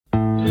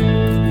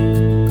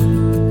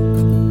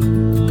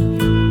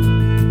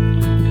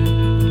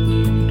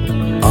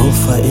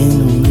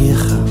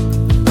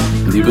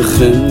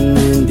begin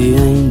en die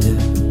einde,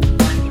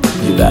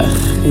 die weg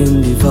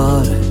en die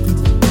waarheid,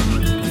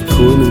 die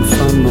koning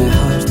van my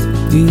hart,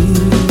 U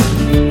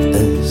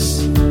is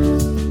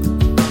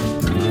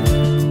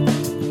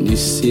die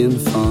seun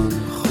van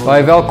God.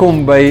 Baie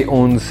welkom by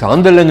ons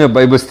Handelinge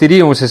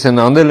Bybelstudie. Ons is in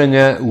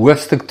Handelinge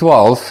hoofstuk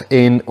 12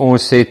 en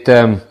ons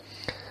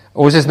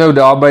is nou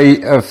daar by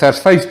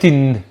vers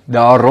 15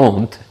 daar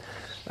rond,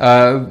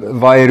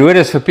 waar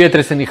Herodes vir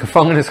Petrus in die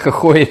gevangenis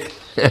gegooi het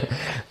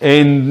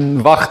en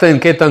wagte en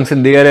kettinge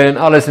en deure en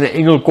alles, en 'n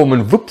engel kom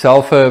en woep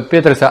self vir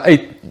Petrus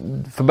uit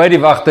verby die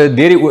wagte,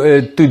 deur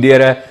die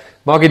toedeure,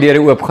 maak die deure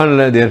oop, gaan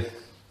hulle deur.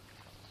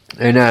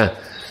 En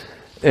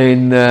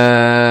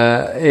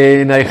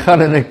hy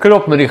gaan en hy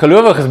klop, maar die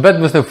gelowiges bid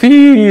mos nou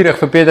vurig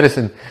vir Petrus,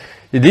 en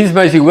die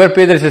diensmeisie hoor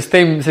Petrus se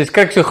stem, sy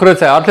skrik so groot,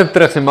 sy hardloop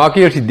terug, sy maak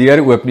nie eers die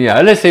deur oop nie.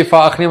 Hulle sê vir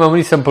ag nee, maar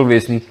moenie simpel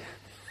wees nie.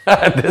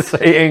 Dis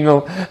sy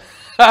engel.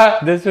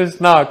 Dis so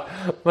snaak,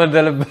 want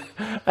hulle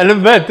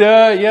bid,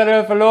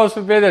 Here verlos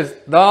vir Petrus.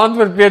 Daar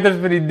antwoord Petrus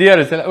vir die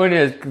deur, sê o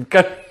nee,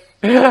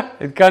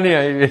 dit kan nie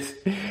hy wees.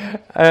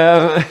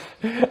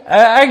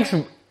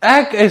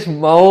 Ek is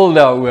mal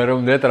daaroor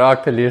om dit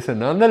raak te lees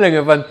in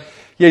Handelinge, want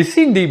jy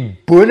sien die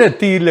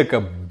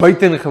bonatuurlike,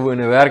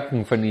 buitengewone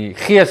werking van die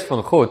Gees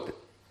van God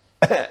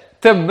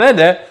te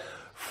midde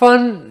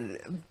van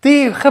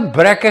die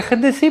gebrekkige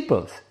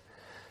disippels.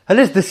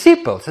 Hulle is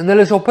disippels en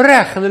hulle is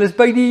opreg en hulle is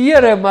by die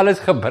Here, maar hulle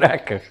is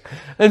gebrekkig.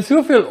 In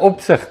soveel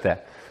opsigte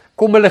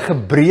kom hulle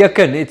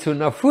gebreke net so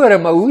na vore,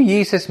 maar hoe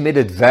Jesus met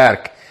dit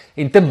werk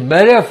en te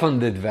midde van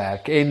dit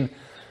werk, en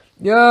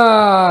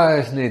ja,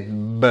 is net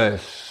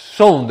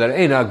besonder.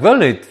 En ek wil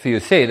net vir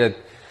jou sê dat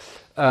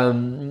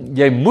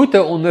jy moet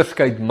 'n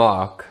onderskeid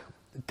maak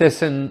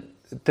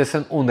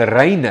tussen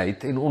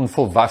onreinheid en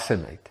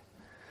onvolwassenheid.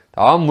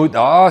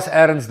 Daar's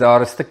ergens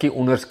daar 'n stukkie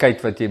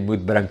onderskeid wat jy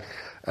moet bring.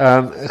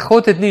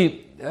 God het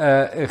nie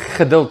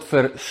geduld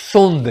vir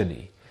sonde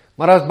nie,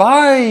 maar daar's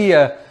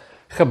baie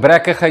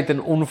gebrekkigheid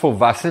en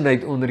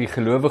onvolwassenheid onder die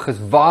gelowiges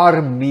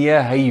waarmee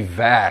hy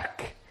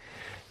werk.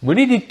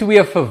 Moenie die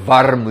twee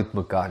verwar met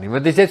mekaar nie,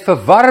 want as jy dit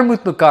verwar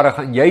met mekaar, dan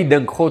gaan jy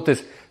dink God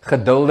is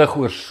geduldig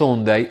oor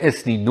sonde. Hy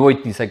is nie,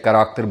 nooit nie, sy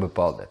karakter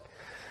bepaal dit.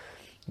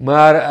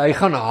 Maar hy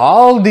gaan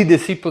haal die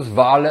disippels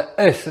waar hulle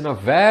is, en dan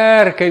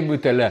werk hy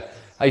met hulle.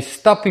 Hy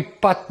stap die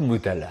pad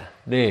met hulle,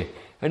 nee.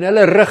 En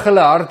hulle rig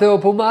hulle harte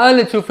op hom, maar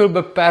hulle het soveel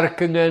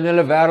beperkings in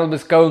hulle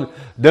wêreldbeskouing,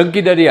 dink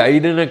jy dat die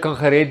heidene kan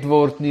gered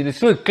word nie. Dit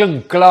so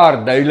klink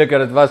klaar duidelik dat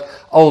dit was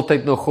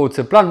altyd nog God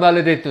se plan, maar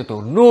hulle het dit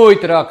nog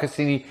nooit raak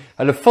gesien nie.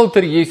 Hulle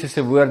filter Jesus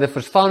se woorde,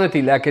 verstaan dit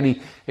nie lekker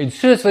nie, en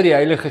soos wat die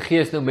Heilige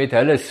Gees nou met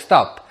hulle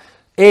stap,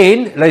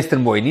 en, luister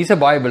mooi, nie so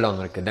baie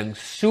belangrike ding,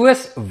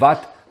 soos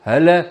wat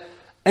hulle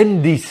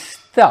in die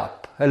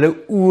stap, hulle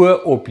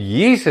oë op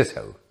Jesus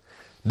hou,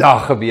 daar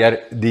gebeur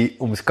die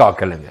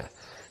omskakelinge.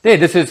 Nee,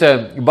 dis is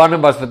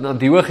Barnabas wat in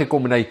Antiochië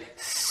kom en hy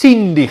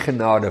sien die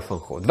genade van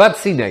God. Wat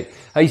sien hy?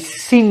 Hy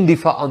sien die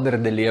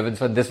veranderde lewens,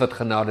 want dis wat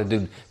genade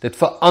doen. Dit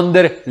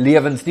verander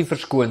lewens, nie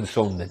verskoon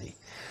sonde nie.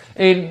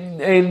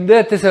 En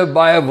dit is 'n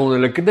baie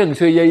wonderlike ding.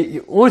 So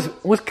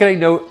ons kry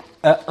nou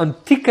 'n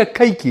antieke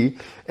kykie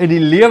in die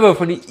lewe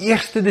van die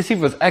eerste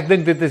disippels. Ek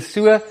dink dit is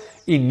so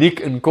uniek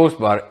en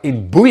kosbaar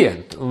en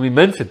boeiend om die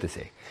mense te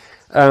sê.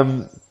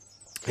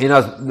 En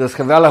dis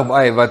geweldig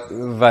baie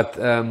wat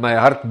my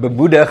hart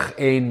bemoedig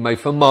en my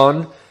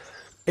vermaan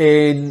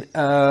en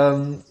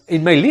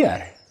my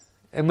leer.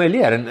 En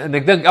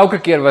ek dink elke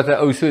keer wat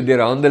 'n ou so deur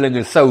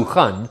Handelinge sou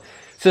gaan,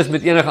 soos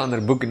met enige ander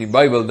boek in die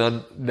Bybel,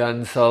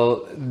 dan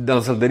sal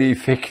dit die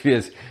effek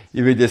wees.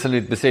 Jy weet, jy sal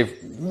net besef,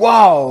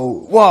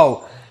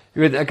 wow.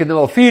 Jy weet, ek het nou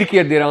al 4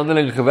 keer deur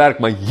Handelinge gewerk,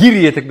 maar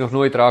hierdie het ek nog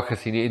nooit raak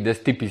gesien nie, en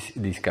dis tipies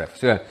die skrif.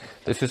 So,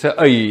 dis soos 'n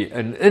ui,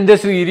 en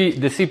dis hoe hierdie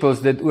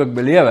disippels dit ook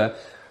belewe,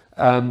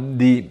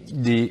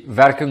 die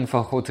werking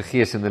van God se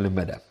Gees in hulle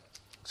midde.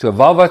 So,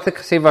 waar wat ek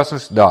gesê, was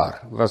ons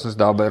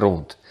daar by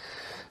rond.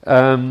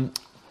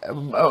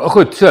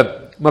 Goed, so,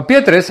 maar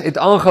Petrus het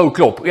aangehou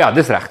klop, ja,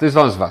 dis reg, dis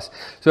waar ons was.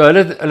 So,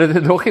 hulle het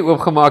dit nog nie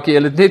oopgemaak,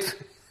 hulle het net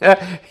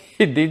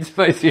die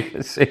diensmeisie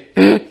gesê,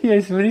 jy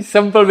is nie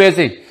simpel wees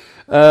nie.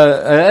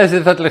 Is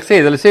dit wat hulle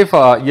sê vir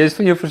haar, jy is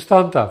van jou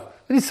verstand af,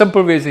 nie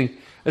simpel wees nie,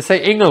 is sy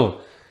engel.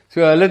 So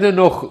hulle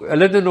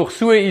het nog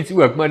so iets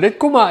ook, maar dit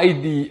kom maar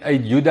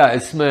uit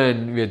Judaïsme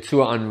en weet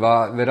so aan,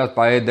 waar daar's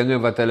baie dinge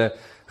wat hulle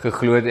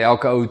geglo het,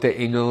 elke ou te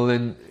engel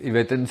en jy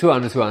weet, en so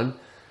aan.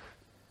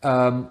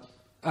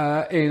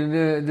 En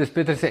dis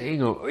Petrus se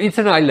engel, iets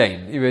in hy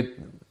lyn, jy weet.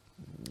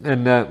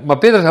 En maar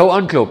Petrus hou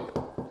aan klop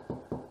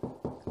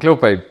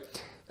hy.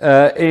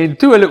 En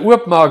toe hulle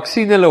oopmaak,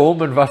 sien hulle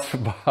hom en was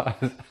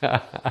verbaas.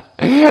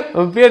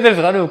 En Petrus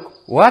gaan ook,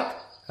 wat?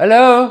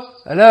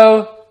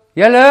 Hallo,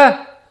 julle?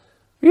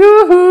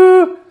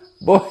 Joehoe,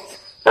 boys.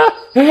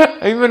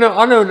 Ek moet nou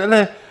aanhou,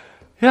 hulle,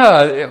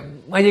 ja,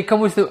 maar jy kan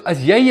mos nou, as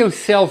jy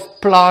jouself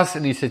plaas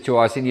in die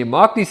situasie, en jy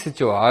maak die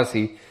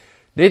situasie,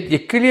 jy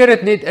kleer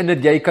dit net in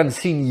dat jy kan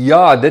sien,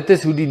 ja, dit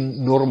is hoe die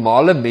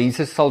normale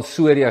mense sal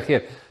so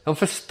reageer, dan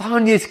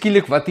verstaan jy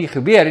skielik wat hier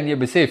gebeur, en jy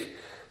besef,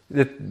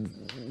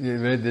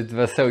 dit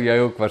was sou jy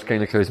ook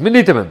waarskynlik gewees. Maar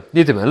nietemin,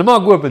 hulle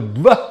maak oop en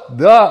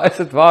daar is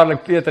dit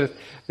waarlik Petrus.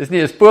 Dis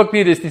nie 'n spook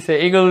nie, dis nie sy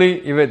engel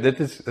nie, jy weet, dit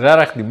is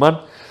regtig die man.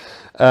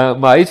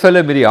 Maar hy het vir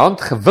hulle met die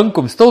hand gewink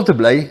om stil te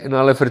bly en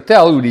hulle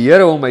vertel hoe die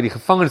Here hom uit die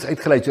gevangenis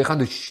uitgelei het. So hy gaan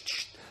doen,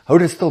 hou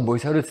dit stil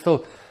boys, hou dit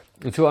stil.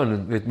 En so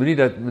aan, weet,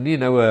 moenie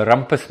nou 'n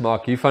rampus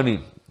maak hiervan nie.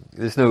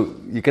 Dis nou,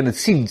 jy kan dit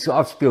sien, so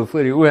afspeel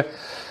voor die oë.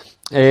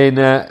 En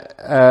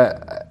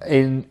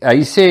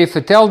hy sê,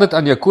 vertel dit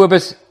aan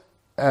Jakobus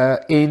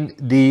en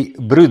die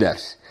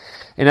broeders.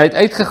 En hy het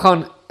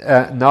uitgegaan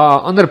na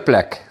 'n ander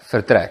plek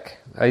vertrek.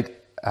 Hy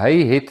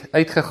het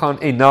uitgegaan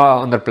en na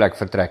 'n ander plek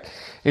vertrek.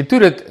 En toe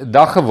dit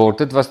dag geword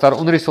het, was daar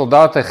onder die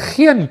soldate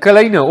geen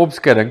kleine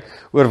opskudding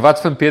oor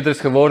wat van Petrus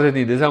geword het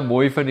nie. Dis nou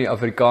mooi van die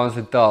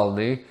Afrikaanse taal,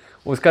 nê?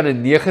 Ons kan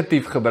 'n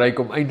negatief gebruik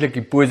om eintlik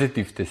die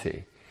positief te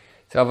sê.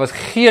 So daar was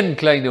geen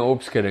kleine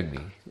opskudding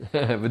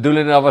nie.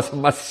 Bedoel daar was 'n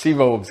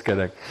massiewe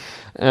opskudding.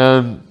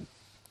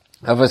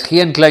 Daar was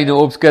geen kleine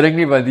opskudding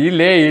nie, want hier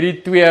lê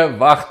hierdie twee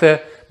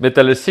wagte met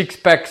hulle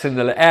six-packs en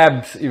hulle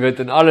abs, jy weet,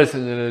 en alles,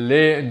 en hulle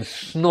lê en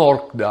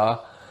snork daar.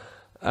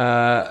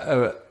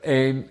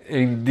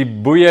 En die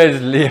boeie is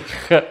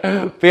leeg.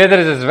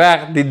 Petrus is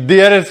weg, die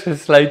deur is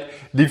gesluit,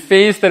 die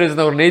venster is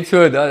nog net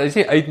so, daar is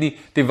nie uit nie,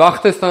 die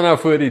wagte staan daar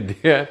voor die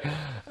deur.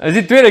 Is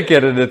die tweede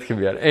keer dat dit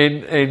gebeur,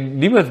 en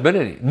niemand's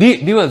binne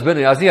nie, niemands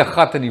binne, daar is nie 'n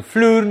gat in die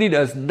vloer nie,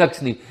 daar is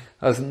niks nie,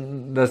 daar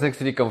is niks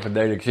wat jy kan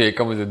verduidelik, so jy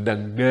kan maar so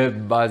dink,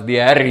 die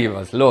herrie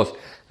was los,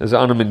 dit is 'n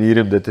ander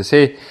manier om dit te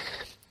sê.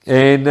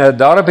 En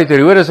daarop het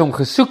Herodes hom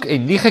gesoek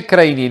en nie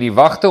gekry nie, en die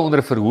wagte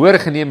onder verhoor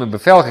geneem en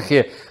bevel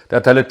gegee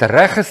dat hulle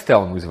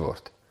tereggestel moes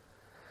word.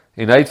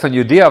 En hy het van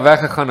Judea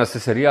weggegaan na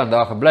Caesarea en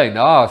daar gebly.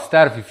 Nou,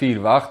 sterf die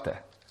 4 wagte.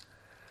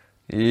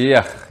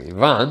 Ja,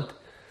 want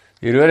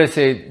Herodes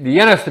sê die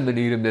enigste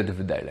manier om dit te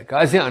verduidelik.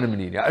 Daar is nie 'n ander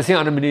manier nie. Daar is nie 'n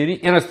ander manier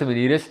nie. Enigste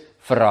manier is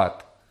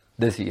verraad.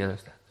 Dis die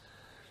enigste.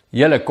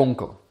 Julle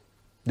konkel.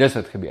 Dis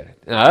wat gebeur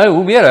het. Nou,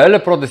 hoe meer hulle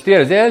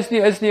protesteer, sê is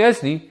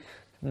nie.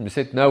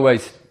 Sê nou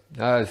hy's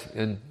daar is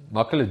en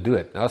maak hulle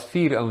dood. Daar's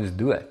 4 ouens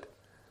dood.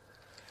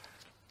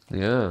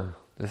 Ja,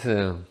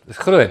 dis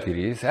groot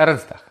hierdie, dis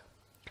ernstig.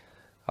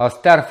 Daar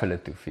sterf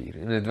hulle toe 4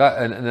 en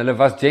hulle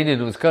was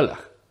genuine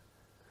onskuldig.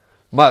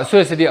 Maar so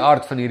is dit die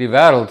aard van hierdie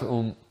wêreld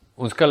om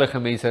onskuldige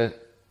mense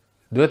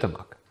dood te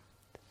maak.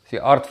 Dis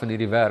die aard van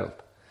hierdie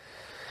wêreld.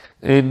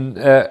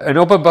 En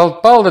op 'n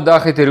bepaalde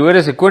dag het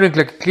Herodes 'n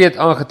koninklike kleed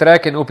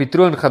aangetrek en op die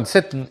troon gaan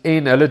sit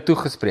en hulle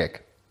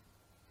toegespreek.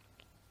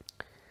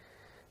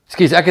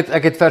 Skus,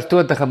 ek het vers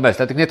 20 gemis,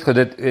 laat ek net gou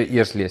dit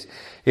eers lees.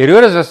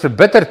 Herodes was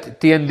verbitterd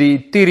teen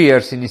die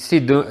Tyriërs en die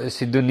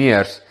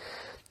Sidoniërs,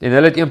 en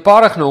hulle het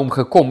eenparig na hom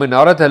gekom, en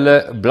nadat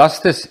hulle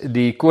Blastus,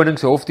 die koning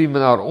se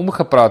hofdienaar,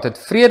 omgepraat het,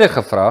 vrede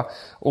gevra,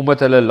 omdat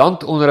hulle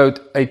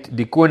landonderhoud uit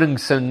die koning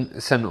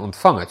sin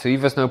ontvang het. So hier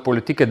was nou 'n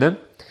politieke ding,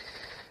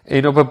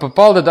 en op 'n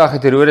bepaalde dag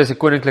het Herodes 'n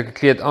koninklike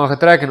kleed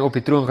aangetrek, en op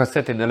die troon gaan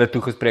sit en hulle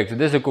toegespreek. So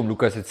dis hoekom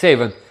Lukas dit sê,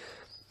 want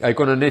hy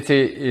kon nou net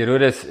sê,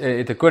 Herodes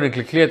het 'n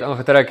koninklike kleed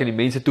aangetrek en die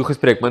mense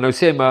toegespreek, maar nou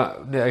sê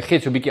nee, hy gee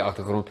so 'n bietjie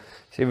agtergrond.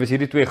 Sê was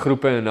hierdie 2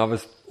 groepe en daar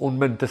was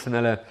onmin tussen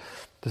hulle,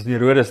 tussen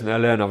Herodes en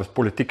hulle, en daar was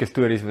politieke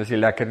stories, was nie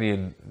lekker nie,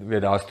 en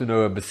weet, daar's toe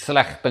nou 'n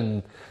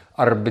beslegting,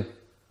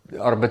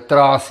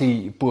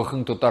 arbitrasie,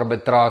 poging tot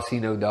arbitrasie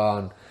nou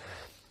daarin.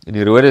 En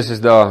Herodes is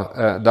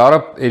daar,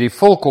 daarop het die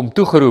volk hom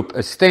toegeroep,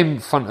 'n stem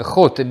van 'n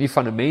God en nie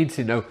van 'n mens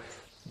nie. Nou,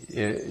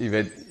 jy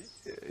weet,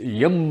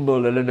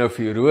 jembel hulle nou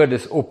vir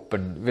Herodes op,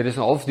 en weet, dis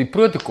nou half die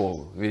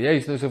protokol, weet, jy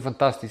is nou so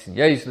fantasties, en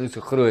jy is nou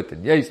so groot,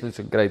 en jy is nou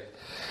so great.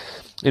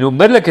 En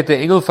onmiddellik het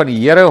 'n engel van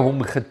die Here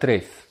hom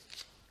getref.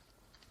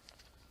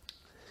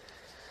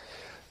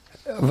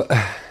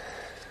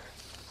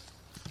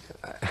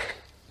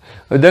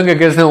 Ek dink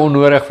ek is nou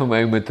onnodig vir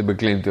my om dit te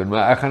beklemtoon,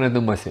 maar ek gaan dit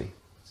nou maar sê.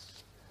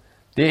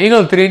 Die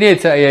engel tree nie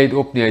sy eie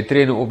op nie, hy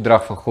tree 'n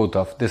opdrag van God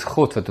af, dis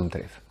God wat hom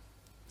tref.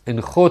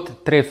 En God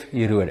tref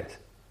Herodes.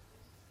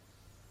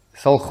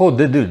 Sal God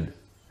dit doen?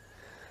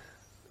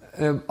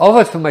 Al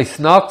wat vir my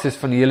snaaks is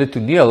van die hele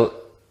toneel,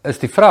 is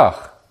die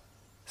vraag,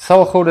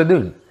 sal God dit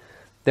doen?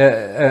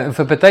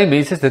 Vir party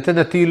mense is dit 'n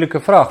natuurlike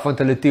vraag, want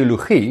hulle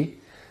teologie,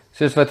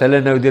 soos wat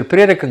hulle nou deur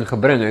prediking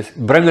gebring is,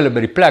 bring hulle by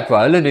die plek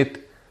waar hulle net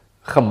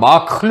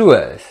gemaak glo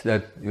is,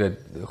 dat weet,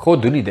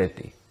 God doen nie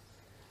dit nie.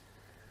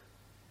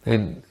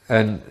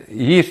 En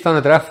hier staan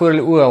dit reg voor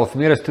hulle oë al vir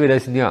meer as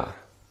 2000 jaar.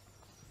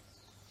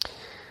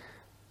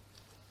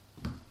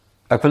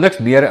 Ek wil niks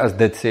meer as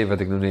dit sê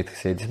wat ek nou net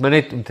gesê het. Dit is maar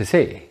net om te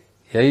sê,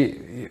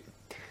 'n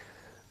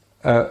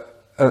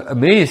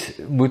mens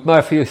moet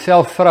maar vir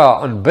jouself vra,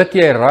 aanbid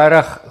jy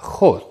regtig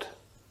God?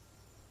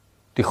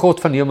 Die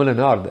God van hemel en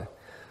aarde?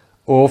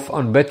 Of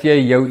aanbid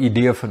jy jou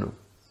idee van hom?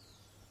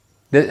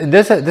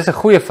 Dis 'n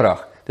goeie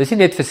vraag. Dis nie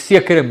net vir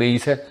sekere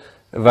mense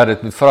wat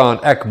dit moet vra, en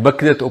ek mik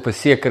dit op 'n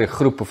sekere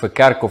groep of 'n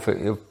kerk of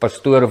 'n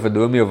pastoor of 'n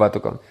dominee of wat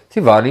ook al. Dis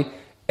nie waar nie.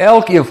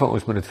 Elkeen van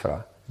ons moet dit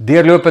vra.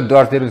 Deurlopend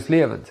dwars deur ons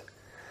lewens.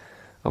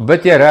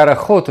 Aanbid jy regtig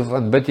God of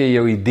aanbid jy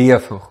jou idee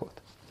van God?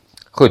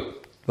 Goed,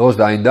 los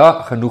daai en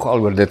daar, genoeg al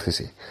oor dit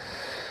gesê.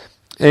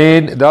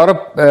 En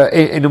daarop,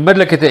 en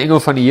onmiddellik het 'n engel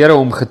van die Here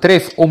hom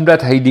getref,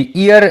 omdat hy die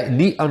eer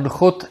nie aan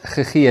God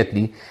gegee het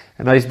nie,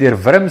 en hy is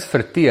deur wurms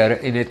verteer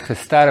en het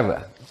gesterwe.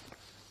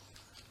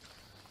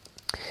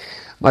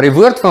 Maar die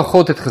woord van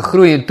God het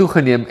gegroei en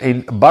toegeneem,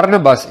 en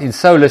Barnabas en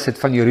Saulus het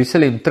van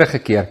Jerusalem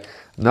teruggekeer,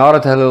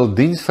 nadat hulle hul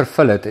diens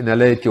vervul het, en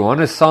hulle het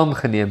Johannes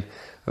saamgeneem,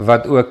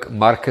 wat ook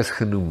Markus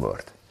genoem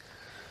word.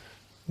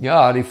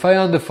 Ja, die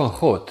vyande van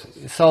God,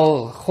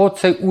 sal God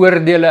sy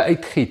oordeele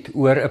uitgiet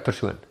oor 'n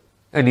persoon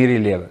in hierdie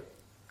lewe.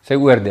 Sy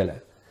oordeele.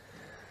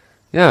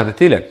 Ja,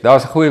 natuurlik, daar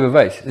is 'n goeie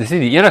bewys. Dit is nie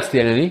die enigste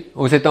ene nie.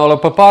 Ons het al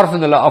op 'n paar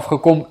van hulle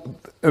afgekom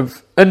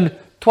in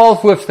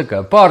 12 hoofstukke,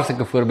 'n paar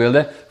sulke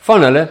voorbeelde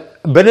van hulle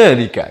binne in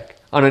die kerk.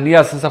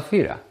 Ananias en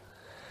Safira.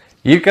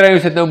 Hier kry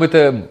ons dit nou met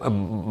 'n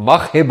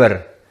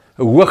maghebber,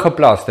 'n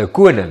hooggeplaaste, 'n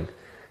koning,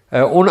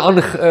 'n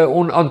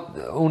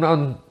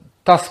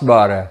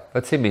onaantastbare,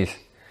 wat sê mens?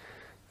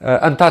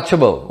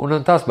 Untouchable,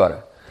 onaantastbare.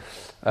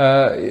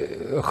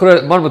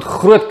 Groot man met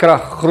groot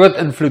krag, groot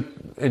invloed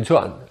en so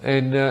aan.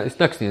 En is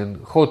niks nie. En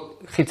God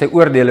giet sy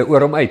oordeele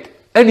oor hom uit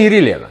in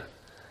hierdie lewe.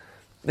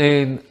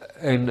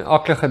 En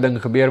aklige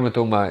ding gebeur met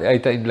hom, maar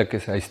uiteindelik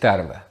is hy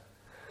sterwe.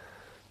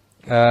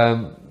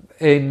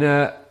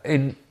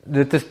 En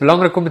dit is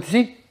belangrik om te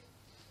sien.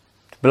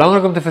 Het is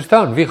belangrik om te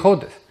verstaan wie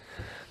God is.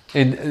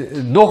 En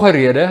nog 'n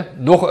rede,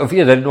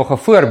 nog 'n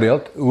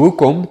voorbeeld,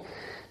 hoekom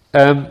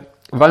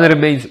wanneer 'n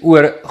mens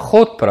oor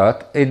God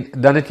praat, en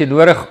dan het jy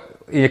nodig,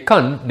 jy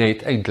kan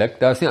net eintlik,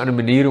 daar is nie 'n ander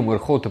manier om oor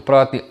God te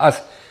praat nie,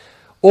 as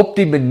op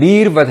die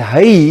manier wat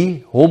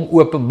hy hom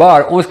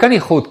openbaar. Ons kan nie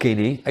God ken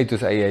nie, uit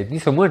ons eie uit, nie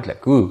so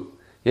moontlik. Hoe?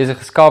 Jy is 'n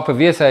geskape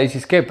wese, hy is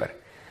die skepper.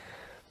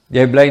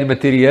 Jy bly in die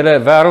materiële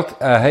wêreld,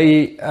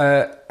 hy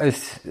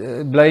is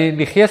bly in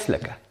die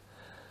geestelike.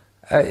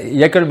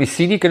 Jy kan hom nie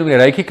sien nie, kan hom nie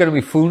ruik nie, kan hom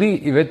nie voel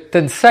nie, jy weet,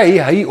 tensy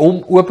hy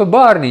hom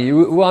openbaar nie,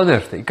 hoe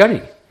anders, jy kan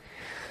nie.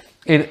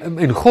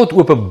 En God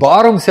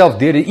openbaar homself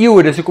deur die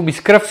eeue, dis hoekom die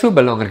skrif so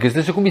belangrik is,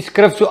 dis hoekom die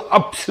skrif so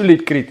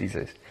absoluut krities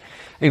is.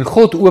 En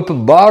God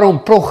openbaar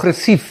hom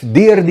progressief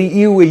deur die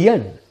eeue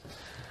heen.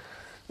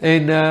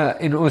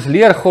 En ons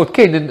leer God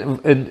ken,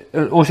 en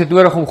ons het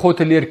nodig om God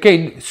te leer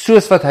ken,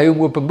 soos wat hy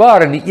hom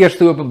openbaar, en die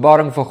eerste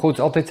openbaring van God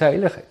is altyd sy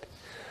heiligheid.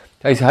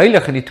 Hy is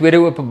heilig, en die tweede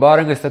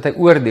openbaring is dat hy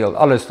oordeel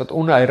alles wat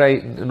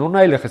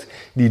onheilig is.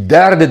 Die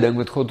derde ding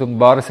wat God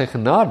openbaar is sy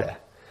genade.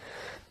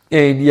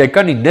 En jy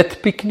kan nie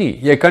nitpiek nie,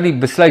 jy kan nie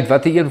besluit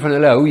wat die een van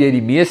hulle hou jy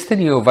die meeste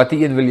nie, of wat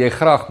die een wil jy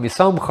graag mee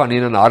saamgaan,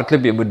 en dan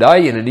hardloop jy met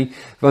daai ene nie,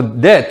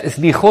 want dit is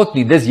nie God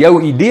nie, dis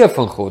jou idee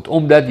van God,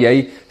 omdat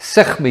jy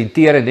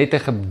segmenteer en net 'n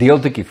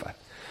gedeeltetjie vat.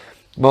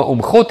 Maar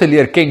om God te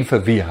leer ken vir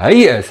wie hy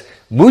is,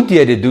 moet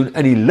jy dit doen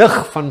in die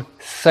lig van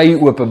sy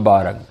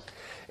openbaring,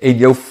 en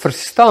jou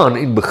verstaan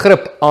en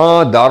begrip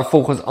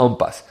daarvolgens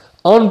aanpas.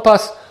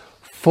 Aanpas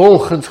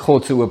volgens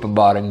God se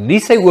openbaring, nie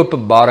sy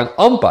openbaring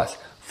aanpas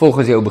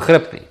volgens jou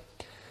begrip nie.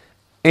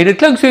 En dit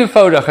klink so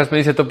eenvoudig as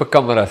mense dit op 'n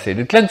kamera sê.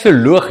 Dit klink so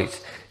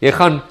logies. Jy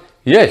gaan,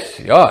 yes,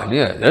 ja,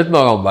 nee, dit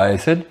maak al baie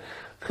sin.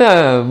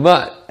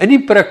 Maar in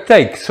die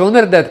praktyk,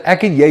 sonder dat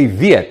ek en jy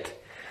weet,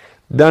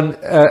 dan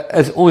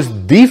is ons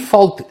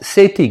default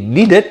setting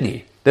nie dit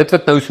nie. Dit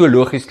wat nou so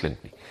logies klink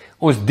nie.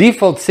 Ons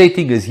default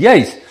setting is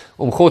juis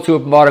om God se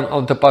openbaring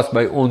aan te pas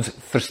by ons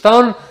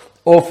verstaan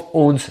of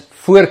ons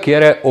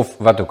voorkeure of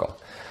wat ook al.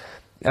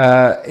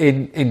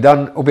 En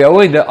dan op die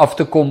ou einde af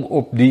te kom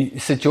op die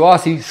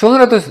situasie, sonder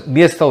dat ons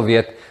meestal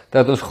weet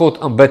dat ons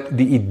God aanbid,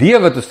 die idee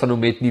wat ons van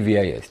hom het nie wie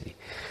hy is nie.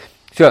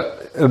 So,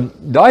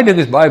 daai ding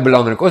is baie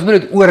belangrik. Ons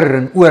moet dit oor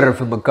en oor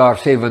vir mekaar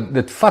sê, want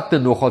dit vat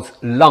nogals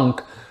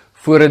lank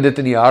voordat dit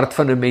in die hart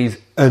van 'n mens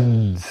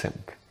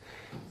insink.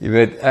 Jy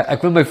weet,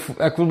 ek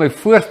wil my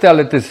voorstel,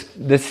 dit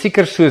is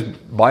seker soos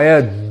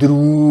baie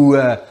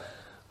droë,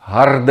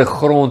 harde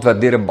grond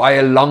wat deur 'n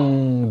baie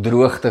lang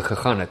droogte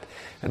gegaan het.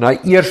 En daai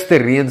eerste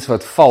reëns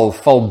wat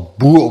val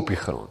bo op die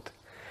grond.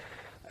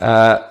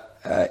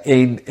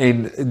 En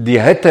die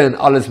hitte en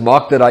alles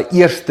maak dat daai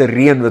eerste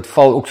reën wat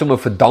val ook sommer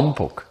verdamp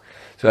ook.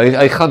 So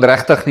hy gaan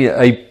regtig nie,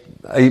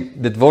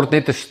 dit word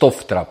net 'n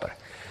stoftrapper.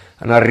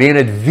 En dan reën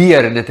dit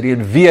weer en dit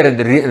reën weer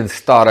en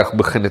stadig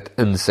begin dit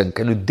insink.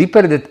 En hoe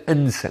dieper dit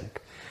insink,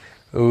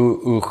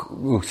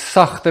 hoe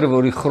sagter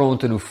word die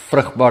grond en hoe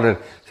vrugbaarder.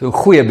 So 'n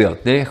goeie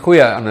beeld, né?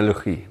 Goeie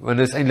analogie, want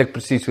dit is eintlik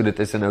presies hoe dit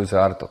is in ons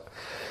hart ook.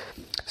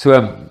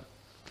 So,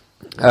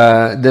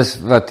 dis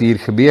wat hier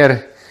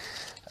gebeur.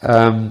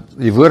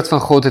 Die woord van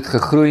God het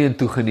gegroei en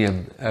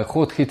toegeneem.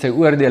 God giet sy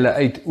oordeele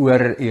uit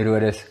oor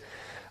Herodes.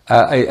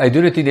 Hy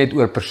doen dit nie net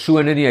oor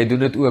persone nie, hy doen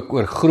dit ook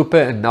oor groepe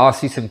en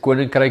nasies en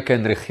koninkryke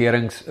en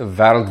regerings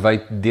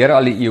wêreldwyd deur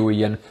al die eeue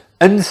heen,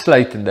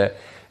 insluitende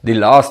die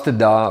laaste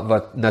dae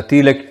wat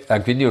natuurlik,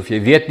 ek weet nie of jy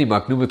weet nie,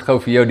 maar ek noem dit gou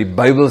vir jou, die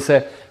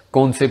Bybelse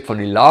konsep van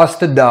die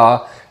laaste dae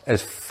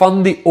is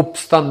van die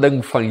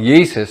opstanding van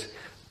Jesus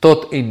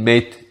tot en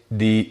met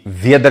die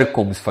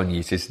wederkoms van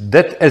Jesus.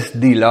 Dit is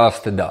die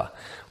laaste dae.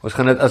 Ons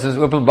gaan dit, as ons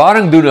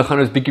Openbaring doen, dan gaan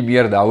ons bietjie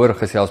meer daaroor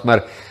gesels,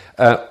 maar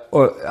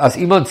As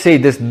iemand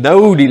sê, dis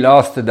nou die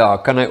laaste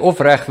dag, kan hy of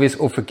reg wees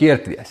of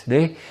verkeerd wees,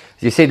 né?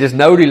 As jy sê, dis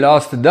nou die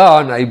laaste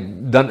dag,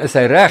 dan is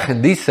hy reg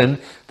in die sin,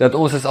 dat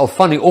ons is al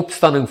van die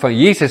opstanding van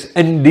Jesus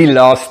in die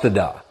laaste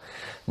dag.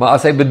 Maar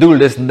as hy bedoel,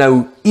 dis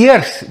nou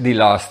eers die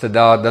laaste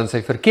dag, dan is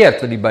hy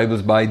verkeerd, want die Bybel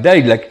is baie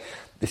duidelik,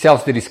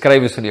 selfs deur die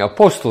skrywers van die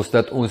apostels,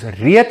 dat ons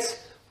reeds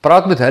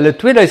praat met hulle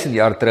 2000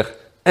 jaar terug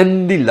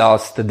in die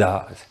laaste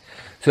dae is.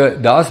 So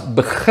daar's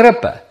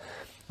begrippe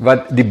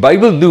wat die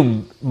Bybel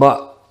noem, maar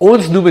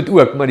ons noem dit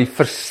ook, maar die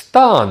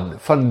verstaan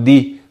van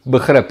die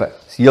begrippe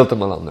is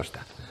heeltemal anders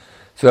dan.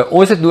 So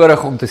ons het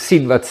nodig om te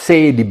sien wat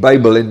sê die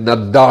Bybel en na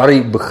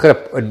daardie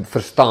begrip en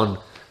verstaan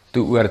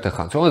toe oor te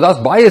gaan. So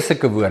daar's baie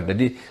sulke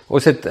woorde.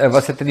 Ons het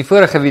was dit in die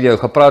vorige video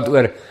gepraat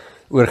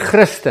oor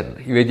Christen.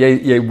 Jy weet,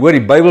 jy hoor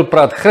die Bybel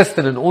praat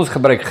Christen en ons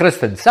gebruik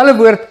Christen. Selfe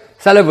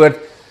woord,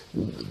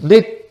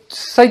 net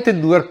suid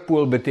en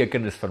noordpool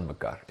betekenis van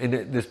mekaar. En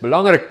dit is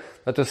belangrik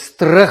dat ons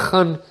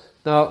teruggaan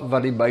na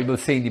wat die Bybel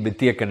sê in die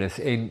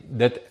betekenis en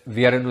dit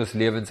weer in ons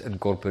lewens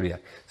inkorporeer.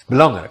 Dit is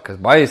belangrik, dit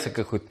is baie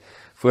sulke goed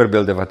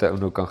voorbeelde wat 'n ou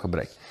nou kan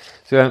gebruik.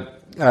 So,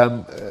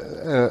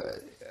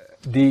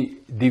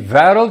 die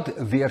wêreld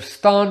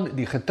weerstaan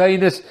die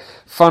getuienis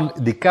van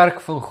die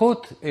kerk van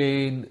God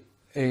en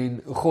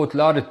God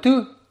laat dit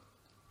toe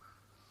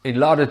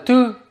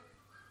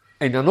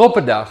en dan op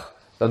 'n dag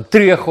dan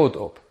tree God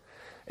op.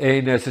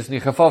 En soos in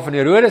die geval van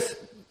Herodes,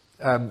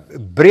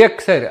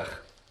 breek sy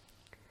rug.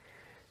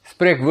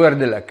 Spreek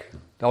woordelik,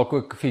 dalk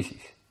ook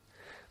fisies.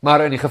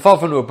 Maar in die geval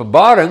van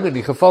Openbaring, in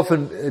die geval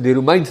van die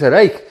Romeinse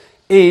Ryk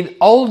en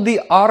al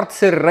die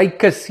aardse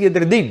ryke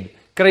sedertdien,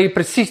 kry jy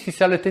presies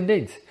dieselfde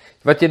tendens.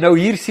 Wat jy nou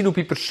hier sien op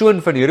die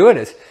persoon van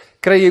Herodes,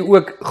 kry jy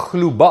ook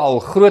globaal,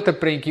 groter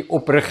prentjie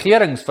op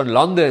regerings van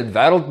lande en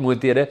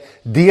wêreldmoondhede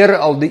deur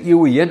al die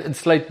eeue heen,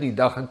 insluit in die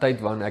dag en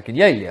tyd waarin ek en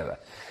jy lewe.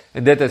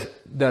 En dit is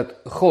dat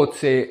God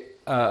sê,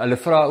 hulle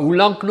vra, hoe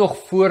lank nog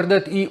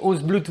voordat u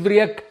ons bloed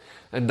wreek?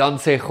 En dan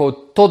sê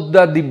God,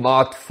 totdat die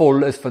maat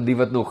vol is van die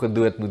wat nog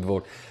gedood moet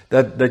word.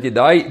 Dat jy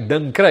daai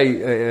ding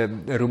kry,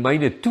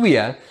 Romeine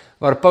 2,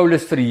 waar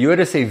Paulus vir die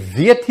Jode sê,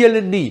 weet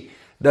julle nie,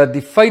 dat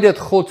die feit dat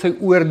God sy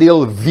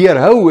oordeel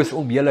weerhou is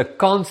om julle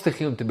kans te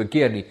gee om te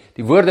bekeer nie.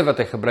 Die woorde wat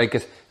hy gebruik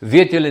is,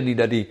 weet julle nie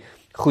dat die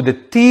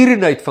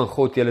goedertierenheid van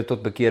God julle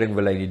tot bekering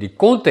wil lei nie. Die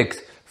konteks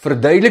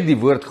verduidelik die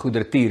woord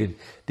goedertieren.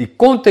 Die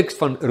konteks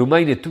van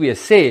Romeine 2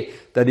 sê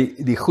dat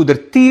die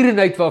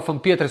goedertierenheid waarvan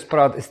Petrus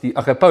praat is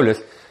Paulus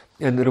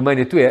in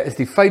Romeine 2 is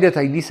die feit dat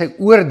hy nie sy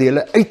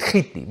oordeele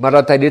uitgiet nie, maar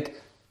dat hy dit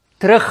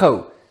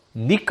terughou,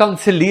 nie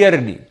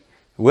kanseleer nie.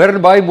 Hoor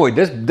baie mooi,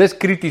 dis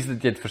krities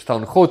dat jy dit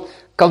verstaan. God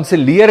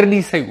kanseleer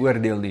nie sy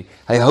oordeel nie.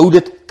 Hy hou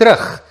dit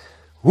terug.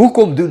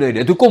 Hoekom doen hy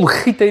dit? Hoekom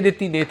giet hy dit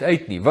nie net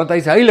uit nie? Want hy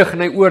is heilig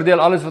en hy oordeel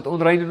alles wat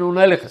onrein en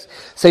onheilig is.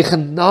 Sy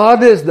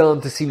genade is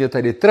daarin te sien dat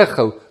hy dit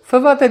terughou.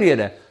 Vir watter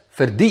rede?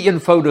 Vir die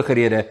eenvoudige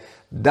rede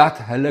dat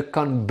hulle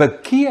kan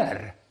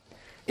bekeer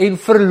en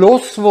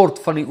verlos word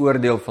van die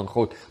oordeel van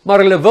God. Maar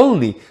hulle wil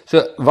nie.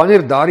 So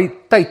wanneer daardie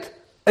tyd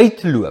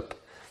uitloop,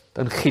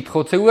 dan giet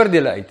God sy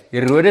oordeele uit.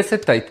 Herodes se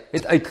tyd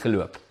het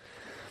uitgeloop.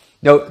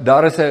 Nou,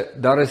 daar's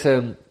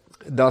 'n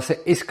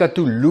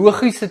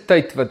eskatologiese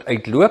tyd wat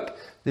uitloop.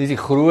 Dit is die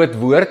groot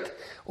woord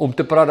om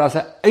te praat, daar's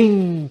 'n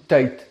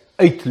eindtyd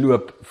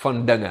uitloop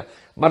van dinge.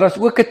 Maar daar's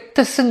ook 'n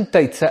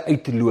tussentydse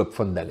uitloop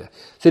van dinge.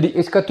 So die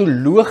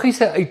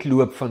eskatologiese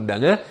uitloop van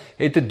dinge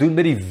het te doen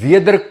met die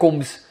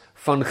wederkoms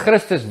van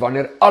Christus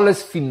wanneer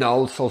alles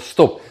finaal sal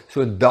stop.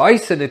 So in daai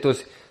sin het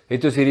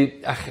ons hierdie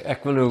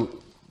ek wil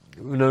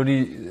nou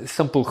nie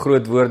simpel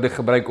groot woorde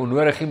gebruik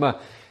onnodig nie, maar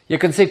jy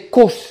kan sê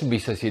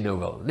kosmies as jy nou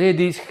wil. Nee,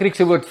 die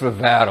Griekse woord vir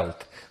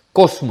wêreld,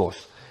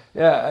 kosmos.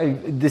 Ja,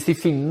 dis die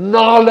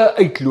finale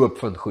uitloop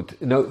van goed.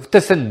 Nou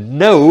tussen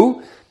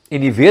nou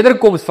en die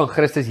wederkoms van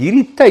Christus,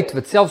 hierdie tyd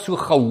wat selfs so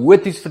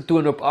chaoties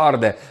vertoon op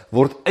aarde,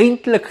 word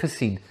eintlik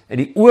gesien in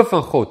die oë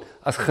van God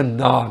as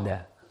genade.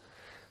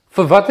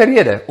 Vir watter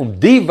rede? Om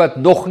die wat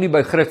nog nie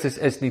by Christus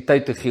is, nie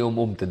tyd te gee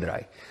om te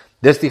draai.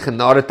 Dis die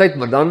genade tyd,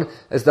 maar dan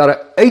is daar 'n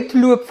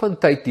uitloop van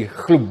tyd, die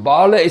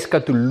globale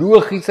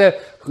eskatologiese,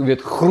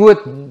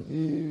 groot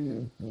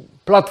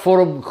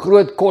platform,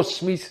 groot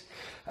kosmies,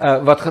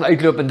 wat gaan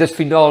uitloop en dis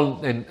finaal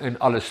en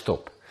alles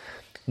stop.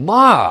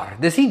 Maar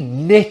dis nie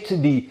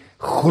net die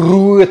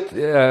groot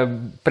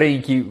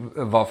prentjie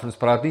waarvan ons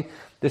praat nie,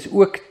 dis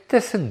ook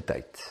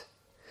tussentyd.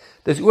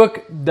 Dis ook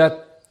dat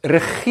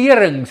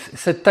regerings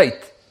se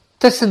tyd,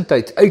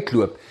 tussentyd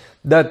uitloop,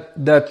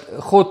 dat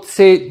God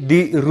sê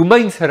die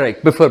Romeinse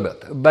Ryk,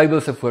 byvoorbeeld,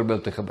 Bybelse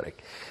voorbeeld te gebruik.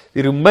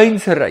 Die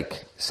Romeinse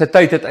Ryk se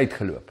tyd het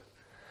uitgeloop.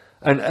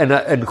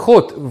 En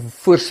God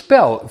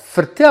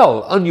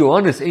vertel aan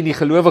Johannes en die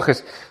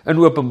gelowiges in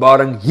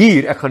Openbaring,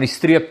 hier, ek gaan die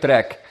streep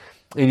trek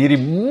en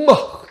hierdie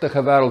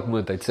magtige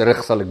wêreldmoondheid se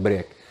rug sal ek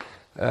breek.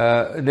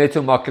 Net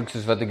so maklik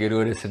soos wat ek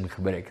Herodes in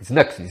gebruik. Dit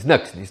is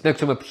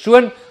niks om 'n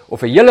persoon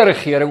of 'n hele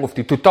regering of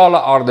die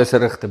totale aarde se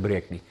rug te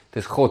breek nie.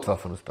 Dit is God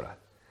waarvan ons praat.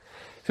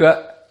 So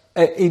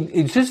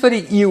en soos wat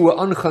die eeue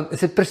aangaan, is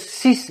dit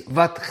presies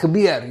wat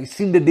gebeur. Jy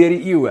sien dit deur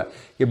die eeue.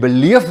 Jy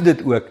beleef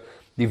dit ook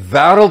die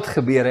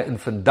wêreldgebeure in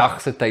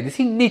vandag se tyd. Dis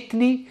nie nuut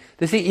nie,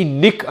 dis nie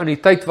uniek aan die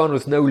tyd waarin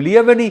ons nou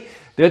lewe nie.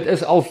 Dit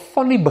is al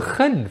van die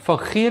begin van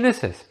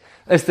Genesis,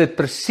 is dit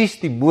presies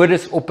die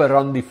modus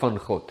operandi van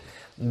God,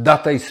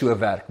 dat hy so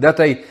werk, dat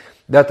hy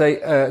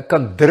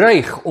kan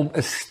dreig om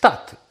 'n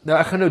stad, nou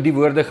ek gaan nou die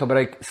woorde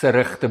gebruik, se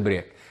rug te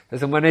breek.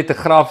 Dis maar net 'n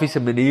grafiese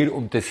manier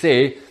om te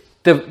sê,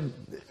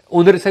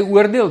 onder sy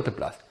oordeel te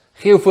plaas.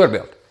 Gee 'n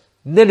voorbeeld,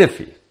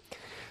 Nineve.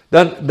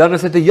 Dan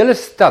is dit 'n hele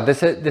stad,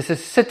 dis 'n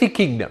city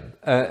kingdom,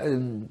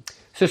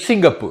 so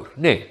Singapore,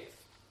 nee,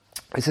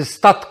 is 'n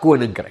stad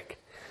koninkryk.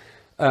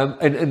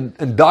 In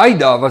daai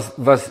dae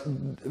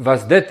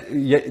was dit,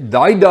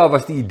 daai dae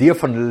was die idee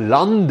van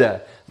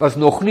lande, dit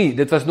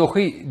was nog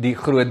nie die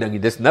groot ding nie,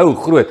 dis nou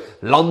groot,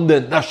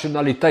 lande,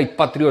 nasionaliteit,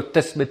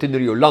 patriotisme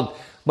teenoor jou land,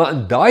 maar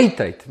in daai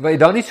tyd, waar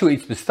daar nie so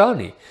iets bestaan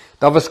nie,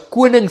 daar was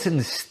konings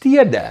in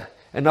stede,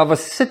 en daar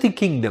was city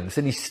kingdoms,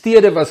 en die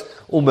stede was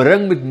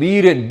omring met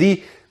mure, en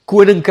die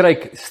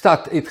koninkryk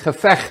stad het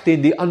geveg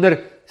teen die ander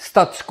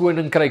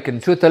stadskoninkryk,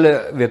 en so het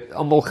hulle,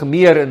 almal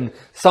gemeer en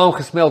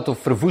saamgesmelt of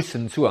verwoes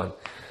en so aan.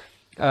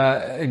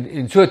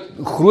 En so het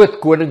groot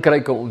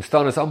koninkryke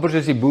ontstaan, is amper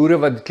soos die boere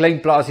wat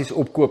klein plaasies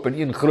opkoop en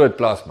een groot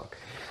plaas maak.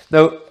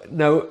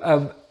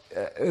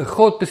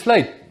 God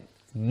besluit,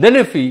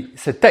 Nineve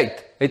se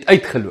tyd het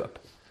uitgeloop.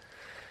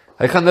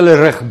 Hy gaan hulle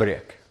rug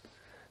breek.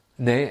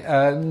 Nee,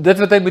 dit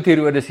wat hy met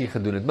Herodes hier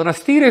gedoen het, maar dan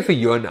stuur hy vir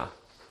Jona.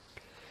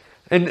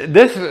 En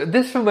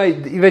dis vir my,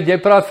 jy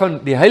praat van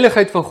die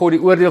heiligheid van God,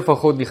 die oordeel van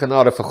God, die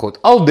genade van God,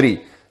 al drie,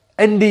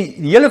 in die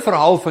hele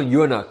verhaal van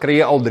Jona, kry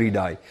jy al drie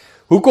daai.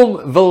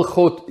 Hoekom wil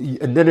God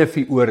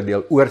Nineve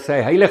oordeel? Oor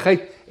sy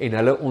heiligheid en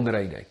hulle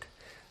onreinheid.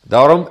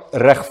 Daarom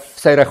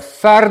sy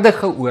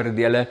regverdige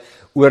oordeele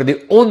oor die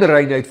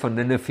onreinheid van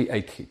Nineve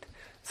uitgiet.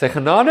 Sy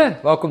genade,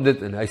 waar kom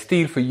dit in? Hy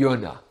stuur vir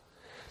Jona.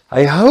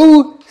 Hy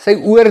hou sy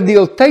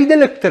oordeel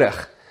tydelik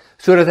terug,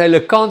 sodat hy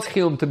hulle kans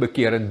gee om te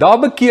bekeer. En daar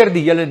bekeer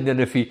die hele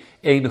Nineve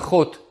en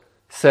God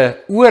se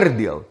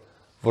oordeel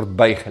word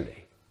bygelê.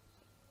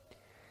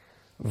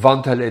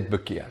 Want hulle het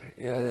bekeer.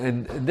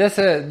 En dis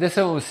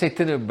 'n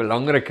ontsettende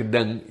belangrike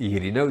ding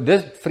hierdie. Nou,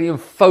 dis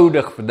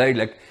vereenvoudig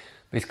verduidelik.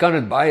 Mens kan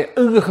dit baie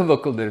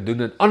ingewikkelder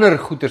doen en ander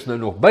goeters nou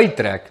nog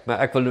bytrek, maar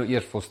ek wil nou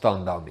eers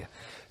volstaan daarmee.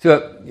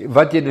 So,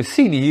 wat jy nou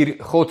sien hier,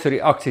 God se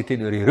reaksie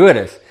teenoor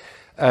Herodes,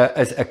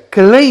 is 'n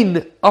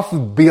klein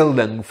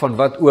afbeelding van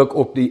wat ook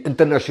op die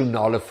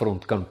internasionale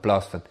front kan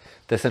plaasvind,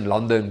 tussen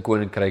lande en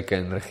koninkryke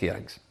en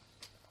regerings.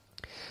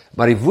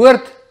 Maar die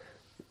woord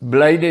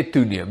bly net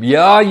toeneem.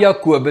 Ja,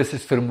 Jakobus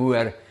is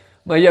vermoor,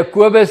 maar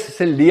Jakobus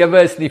se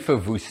lewe is nie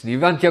verwoes nie,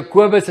 want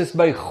Jakobus is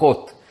by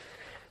God.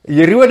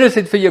 Herodes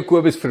het vir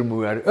Jakobus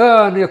vermoor.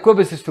 En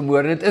Jakobus is vermoor,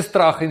 en dit is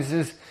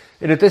tragies,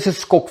 en dit is 'n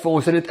skok vir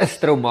ons, en dit is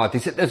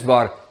traumaties, dit is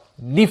waar,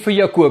 nie vir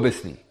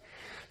Jakobus nie.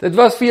 Dit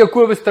was vir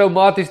Jakobus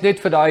traumaties net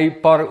vir daai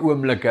paar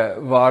oomblikke,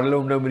 waar hulle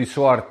hom nou met die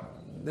swaard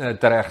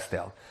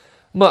teregstel.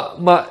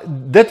 Maar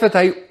dit wat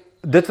hy,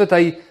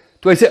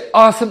 toe hy sy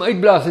asem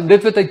uitblaas, en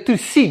dit wat hy toe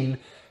sien,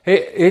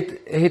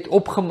 het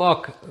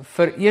opgemaak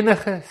vir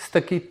enige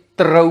stukkie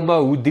trauma,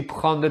 hoe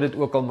diepgaande dit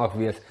ook al mag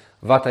wees,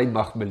 wat hy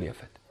mag beleef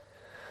het.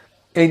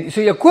 En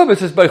so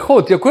Jakobus is by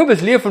God,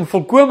 Jakobus leef in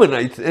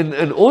volkomenheid,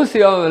 en ons sê,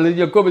 ja, hulle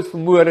Jakobus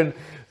vermoor, en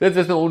dit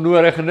is nou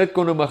onnodig, en dit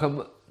kon nou maar,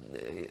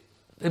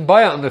 en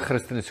baie ander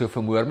Christene so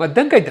vermoor, maar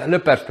dink uit hulle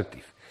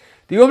perspektief.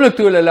 Die oomblik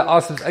toe hulle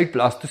asems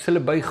uitblaas, toe is hulle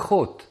by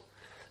God,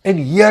 in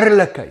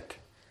heerlikheid.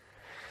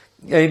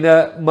 En,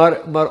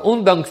 maar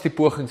ondanks die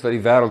pogings wat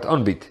die wêreld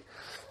aanbied,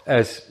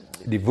 is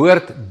die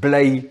woord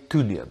bly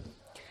toeneem.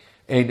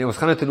 En ons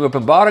gaan dit in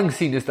Openbaring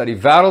sien, is dat die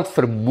wêreld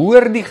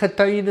vermoor die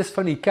getuienis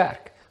van die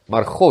kerk,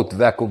 maar God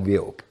wek hom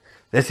weer op.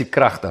 Dis die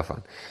krag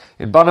daarvan.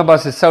 En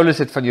Barnabas en Saulus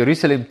het van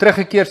Jerusalem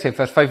teruggekeer, sê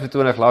vers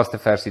 25, laaste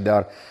versie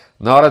daar,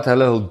 nadat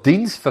hulle hul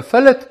diens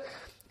vervul het,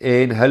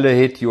 en hulle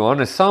het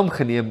Johannes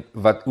saamgeneem,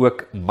 wat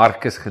ook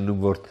Markus genoem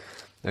word.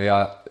 Nou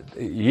ja,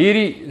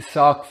 hierdie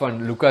saak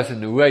van Lukas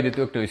en hoe hy dit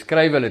ook nou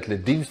skryf, hulle het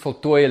hulle diens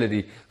voltooi, hulle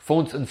die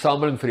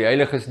fondsinsameling vir die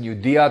heiliges in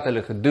Judea het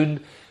hulle gedoen,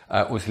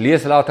 ons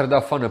lees later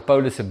daarvan in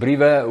Paulus se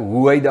briewe,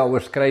 hoe hy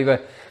daaroor skrywe,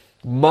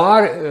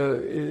 maar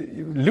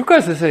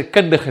Lukas is 'n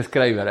kundige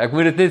skrywer, ek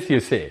moet dit net vir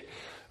jou sê,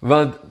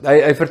 want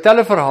hy vertel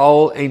 'n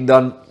verhaal en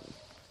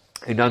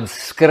dan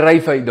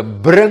skryf hy,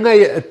 dan bring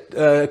hy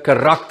 'n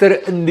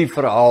karakter in die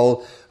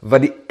verhaal,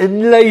 wat die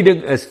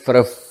inleiding is vir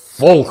 'n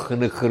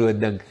volgende groot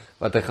ding,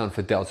 wat hy gaan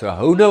vertel. So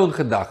hou nou in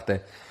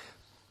gedagte,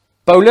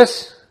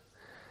 Paulus,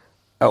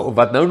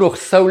 wat nou nog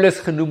Saulus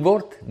genoem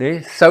word,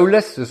 nee,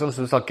 Saulus, soos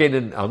ons sal ken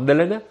in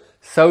Handelinge,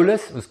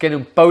 Saulus, ons ken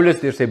hom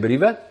Paulus deur sy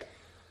briewe,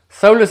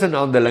 Saulus in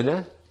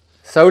Handelinge,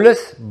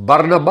 Saulus,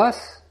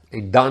 Barnabas,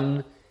 en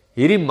dan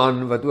hierdie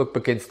man wat ook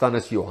bekend staan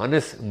as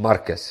Johannes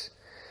Markus.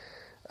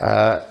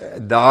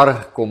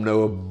 Daar kom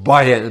nou 'n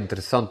baie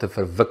interessante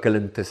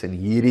verwikkeling tussen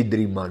hierdie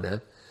drie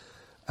manne,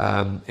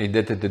 en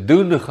dit het te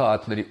doen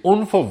gehad met die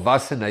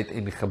onvolwassenheid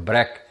en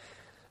gebrek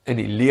in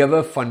die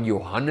lewe van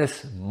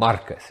Johannes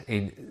Markus.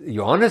 En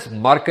Johannes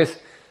Markus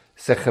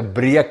se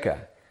gebreke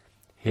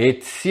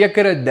het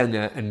sekere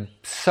dinge in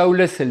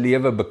Saulus se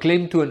lewe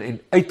beklemtoon en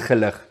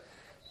uitgelig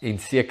en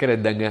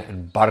sekere dinge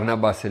in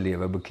Barnabas se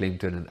lewe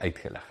beklemtoon en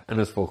uitgelig. In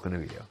ons volgende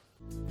video.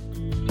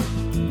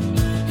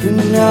 En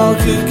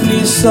elke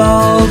knie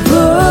sal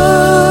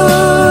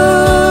buig,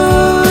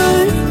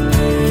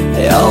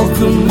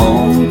 elke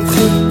mond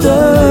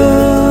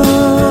getuig,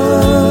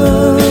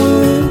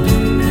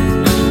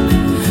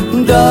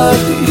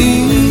 dat